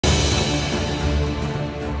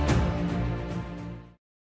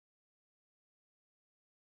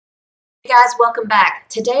guys, welcome back.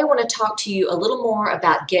 Today I want to talk to you a little more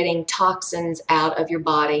about getting toxins out of your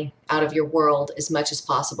body, out of your world as much as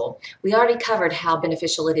possible. We already covered how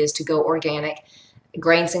beneficial it is to go organic,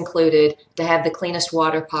 grains included, to have the cleanest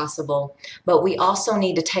water possible, but we also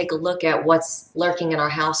need to take a look at what's lurking in our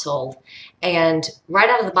household. And right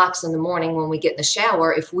out of the box in the morning when we get in the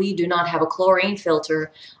shower, if we do not have a chlorine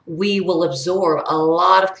filter, we will absorb a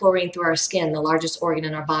lot of chlorine through our skin, the largest organ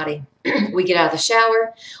in our body. We get out of the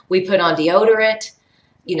shower, we put on deodorant,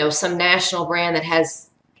 some national brand that has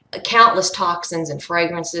countless toxins and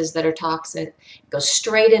fragrances that are toxic. It goes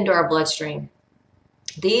straight into our bloodstream.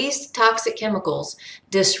 These toxic chemicals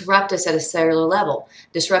disrupt us at a cellular level,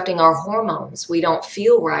 disrupting our hormones. We don't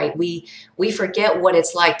feel right. We forget what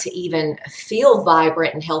it's like to even feel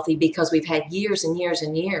vibrant and healthy because we've had years and years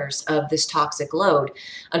and years of this toxic load.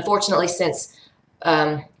 Unfortunately, since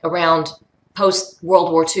around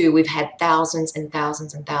post-World War II, we've had thousands and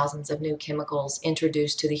thousands and thousands of new chemicals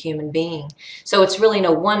introduced to the human being. So it's really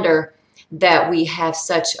no wonder that we have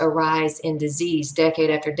such a rise in disease decade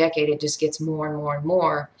after decade. It just gets more and more and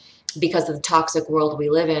more because of the toxic world we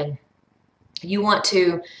live in. You want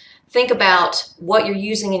to think about what you're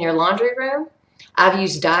using in your laundry room. I've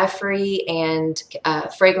used dye-free and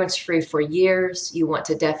fragrance-free for years. You want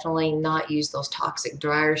to definitely not use those toxic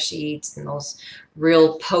dryer sheets and those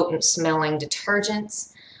real potent smelling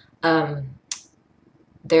detergents.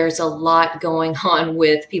 There's a lot going on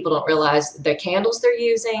with people don't realize the candles they're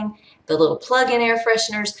using, the little plug-in air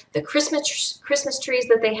fresheners, the Christmas trees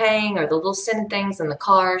that they hang, or the little scented things in the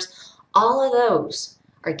cars. All of those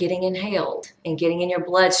are getting inhaled and getting in your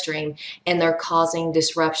bloodstream, and they're causing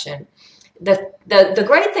disruption. The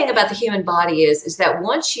great thing about the human body is that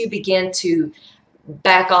once you begin to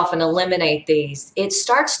back off and eliminate these, it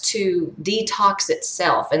starts to detox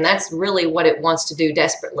itself, and that's really what it wants to do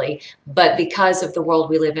desperately. But because of the world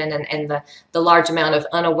we live in and the large amount of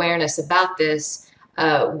unawareness about this,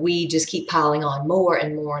 we just keep piling on more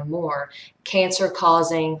and more and more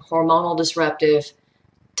cancer-causing, hormonal disruptive,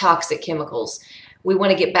 toxic chemicals. We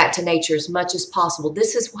want to get back to nature as much as possible.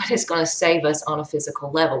 This is what is going to save us on a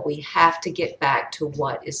physical level. We have to get back to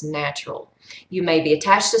what is natural. You may be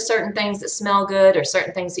attached to certain things that smell good or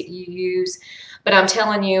certain things that you use, but I'm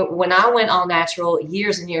telling you, when I went all natural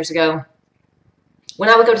years and years ago, when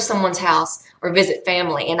I would go to someone's house or visit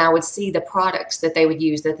family and I would see the products that they would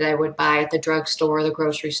use, that they would buy at the drugstore, the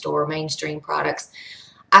grocery store, mainstream products,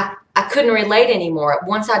 I couldn't relate anymore.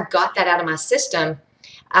 Once I got that out of my system,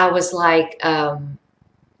 I was like, I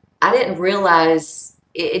didn't realize,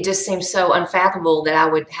 it just seemed so unfathomable that I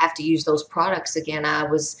would have to use those products again.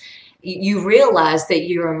 You realize that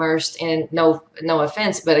you're immersed in, no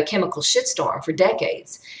offense, but a chemical shitstorm for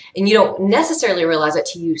decades. And you don't necessarily realize it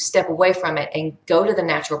till you step away from it and go to the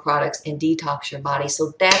natural products and detox your body.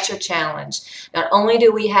 So that's your challenge. Not only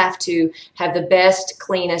do we have to have the best,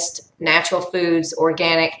 cleanest natural foods,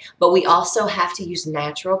 organic, but we also have to use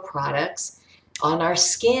natural products on our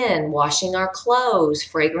skin, washing our clothes,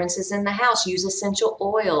 fragrances in the house, use essential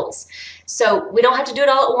oils. So we don't have to do it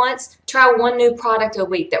all at once. Try one new product a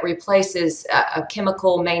week that replaces a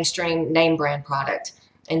chemical mainstream name brand product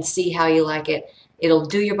and see how you like it. It'll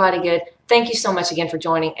do your body good. Thank you so much again for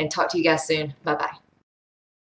joining, and talk to you guys soon. Bye-bye.